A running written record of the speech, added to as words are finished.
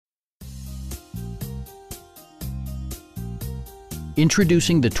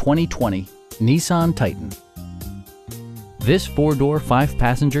Introducing the 2020 Nissan Titan. This four-door,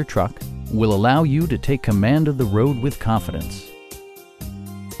 five-passenger truck will allow you to take command of the road with confidence.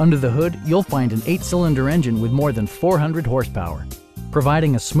 Under the hood, you'll find an 8-cylinder engine with more than 400 horsepower,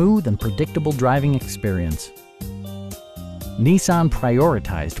 providing a smooth and predictable driving experience. Nissan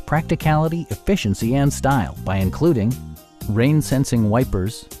prioritized practicality, efficiency, and style by including rain-sensing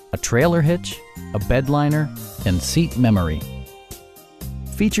wipers, a trailer hitch, a bed liner, and seat memory.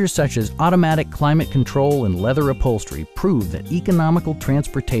 Features such as automatic climate control and leather upholstery prove that economical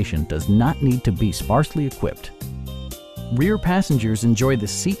transportation does not need to be sparsely equipped. Rear passengers enjoy the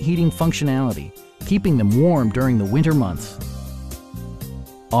seat heating functionality, keeping them warm during the winter months.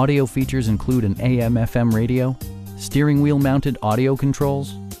 Audio features include an AM/FM radio, steering wheel mounted audio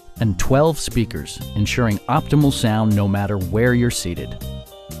controls, and 12 speakers, ensuring optimal sound no matter where you're seated.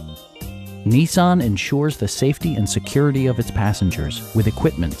 Nissan ensures the safety and security of its passengers with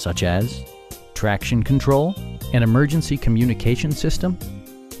equipment such as traction control, an emergency communication system,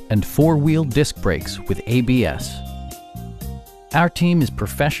 and four-wheel disc brakes with ABS. Our team is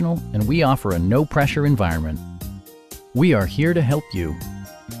professional and we offer a no-pressure environment. We are here to help you.